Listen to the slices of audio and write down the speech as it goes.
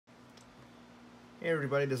Hey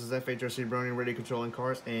everybody, this is FHRC Browning Radio Controlling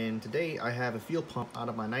Cars, and today I have a fuel pump out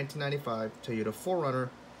of my 1995 Toyota 4Runner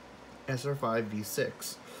SR5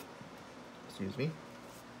 V6. Excuse me.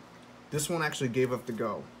 This one actually gave up the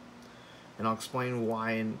go, and I'll explain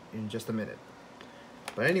why in just a minute.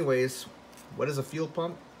 But anyways, what is a fuel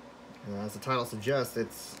pump? As the title suggests,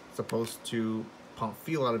 it's supposed to pump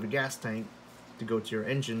fuel out of your gas tank to go to your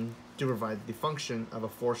engine to provide the function of a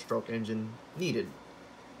 4-stroke engine needed.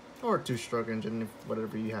 Or a 2-stroke engine,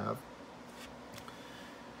 whatever you have.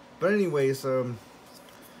 But anyways, it's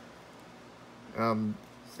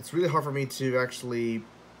really hard for me to actually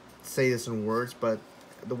say this in words, but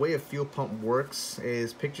the way a fuel pump works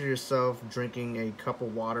is picture yourself drinking a cup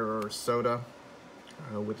of water or soda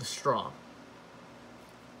with a straw.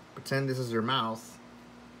 Pretend this is your mouth,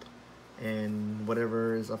 and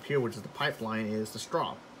whatever is up here, which is the pipeline, is the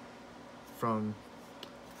straw.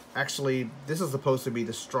 Actually, this is supposed to be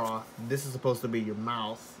the straw, this is supposed to be your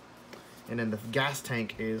mouth, and then the gas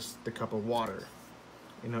tank is the cup of water,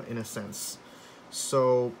 in a sense.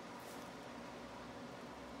 So,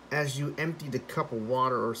 as you empty the cup of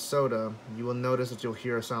water or soda, you will notice that you'll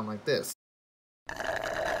hear a sound like this.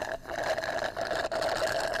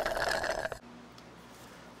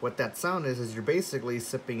 What that sound is you're basically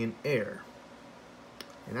sipping in air.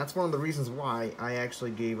 And that's one of the reasons why I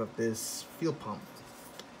actually gave up this fuel pump.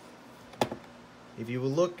 If you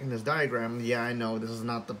will look in this diagram, yeah, I know this is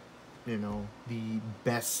not the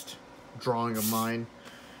best drawing of mine,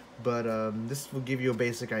 but this will give you a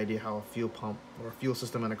basic idea how a fuel pump or a fuel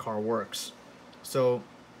system in a car works. So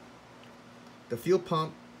the fuel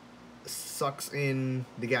pump sucks in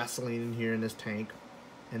the gasoline in here in this tank,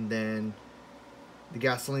 and then the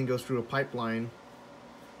gasoline goes through a pipeline,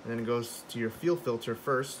 and then it goes to your fuel filter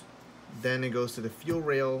first, then it goes to the fuel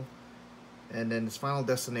rail, and then its final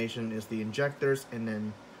destination is the injectors,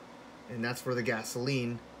 and that's where the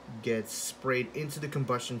gasoline gets sprayed into the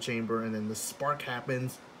combustion chamber, and then the spark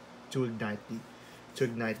happens to ignite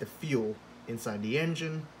the fuel inside the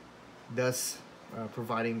engine, thus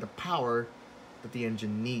providing the power that the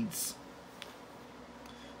engine needs.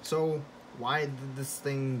 So why did this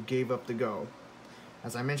thing give up the go?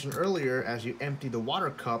 As I mentioned earlier, as you empty the water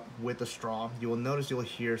cup with a straw, you will notice you'll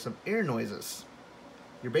hear some air noises.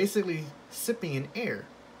 You're basically sipping in air.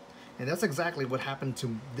 And that's exactly what happened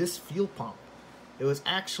to this fuel pump. It was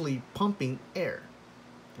actually pumping air.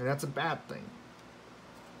 And that's a bad thing.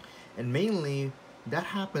 And mainly, that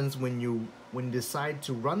happens when you decide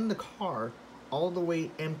to run the car all the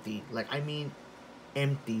way empty. Like, I mean,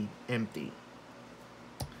 empty.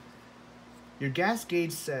 Your gas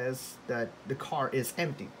gauge says that the car is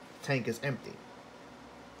empty. Tank is empty.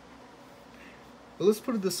 But let's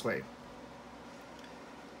put it this way.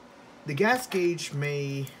 The gas gauge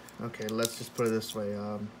may, okay, let's just put it this way.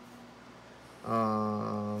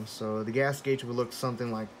 So the gas gauge will look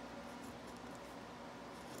something like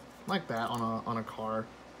that on a car,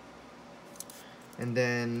 and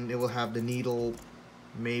then it will have the needle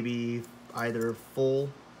maybe either full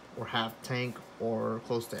or half tank or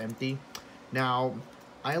close to empty. Now,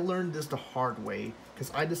 I learned this the hard way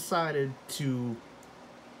because I decided to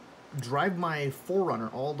drive my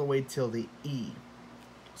 4Runner all the way till the E.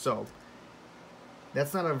 So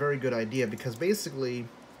that's not a very good idea, because basically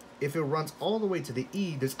if it runs all the way to the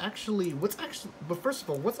E, there's actually what's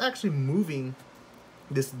actually moving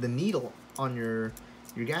the needle on your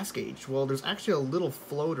gas gauge? Well, there's actually a little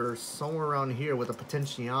floater somewhere around here with a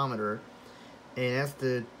potentiometer, and as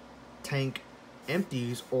the tank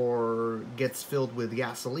empties or gets filled with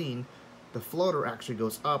gasoline, the floater actually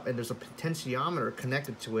goes up, and there's a potentiometer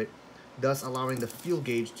connected to it, thus allowing the fuel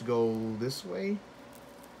gauge to go this way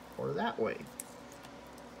or that way.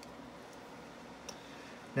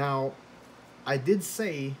 Now, I did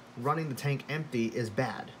say running the tank empty is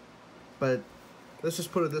bad, but let's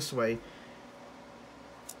just put it this way.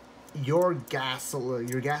 Your gas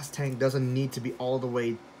tank doesn't need to be all the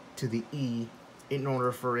way to the E in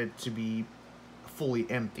order for it to be fully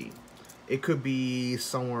empty. It could be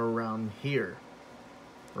somewhere around here,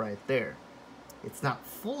 right there. It's not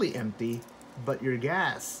fully empty, but your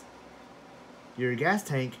gas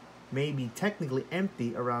tank may be technically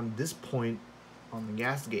empty around this point on the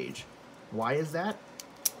gas gauge. Why is that?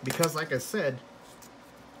 Because, like I said,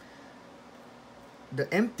 an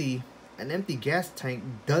empty gas tank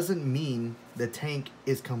doesn't mean the tank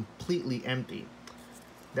is completely empty.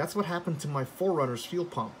 That's what happened to my 4Runner's fuel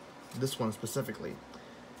pump, this one specifically.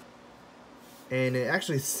 And it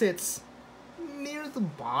actually sits near the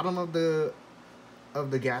bottom of the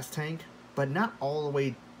gas tank, but not all the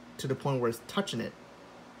way to the point where it's touching it.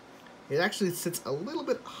 It actually sits a little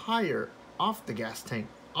bit higher off the gas tank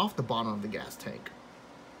off the bottom of the gas tank.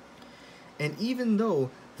 And even though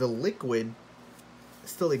the liquid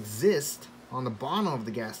still exists on the bottom of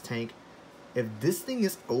the gas tank, if this thing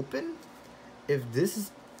is open, if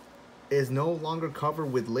this is no longer covered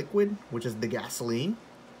with liquid, which is the gasoline,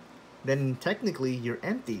 then technically you're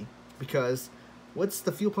empty, because what's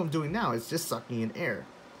the fuel pump doing now? It's just sucking in air.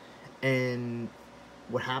 And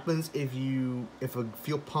what happens if a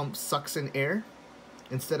fuel pump sucks in air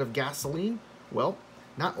instead of gasoline? Well,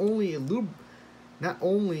 not only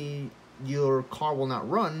your car will not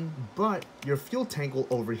run, but your fuel tank will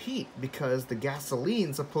overheat, because the gasoline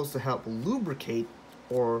is supposed to help lubricate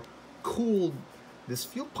or cool this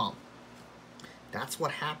fuel pump. That's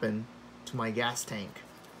what happened to my gas tank.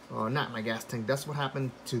 Not my gas tank, that's what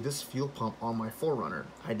happened to this fuel pump on my 4Runner.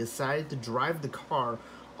 I decided to drive the car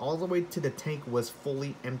all the way to the tank was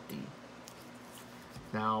fully empty.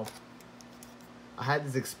 Now, I had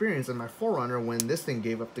this experience in my 4Runner when this thing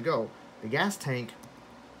gave up the go. The gas tank,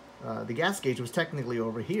 the gas gauge was technically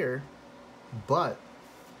over here, but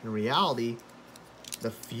in reality,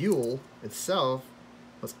 the fuel itself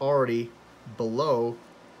was already below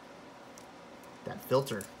that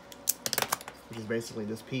filter, which is basically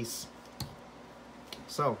this piece.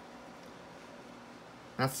 So,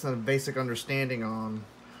 that's a basic understanding on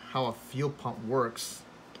how a fuel pump works,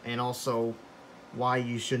 and also why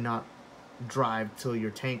you should not drive till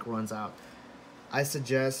your tank runs out. I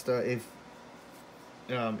suggest if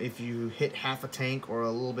you hit half a tank or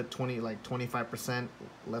a little bit, 25%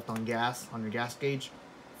 left on gas on your gas gauge,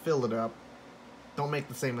 fill it up. Don't make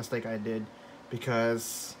the same mistake I did,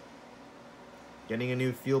 because getting a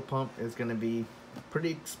new fuel pump is going to be pretty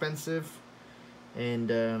expensive,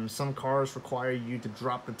 and some cars require you to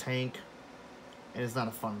drop the tank, and it's not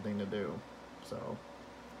a fun thing to do. So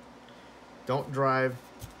don't drive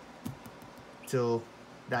till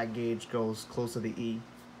that gauge goes close to the E.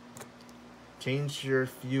 Change your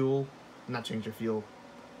fuel, not change your fuel,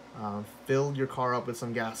 fill your car up with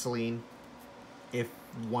some gasoline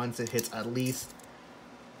once it hits at least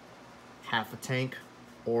half a tank,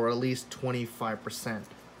 or at least 25%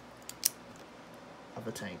 of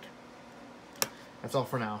a tank. That's all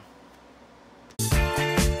for now.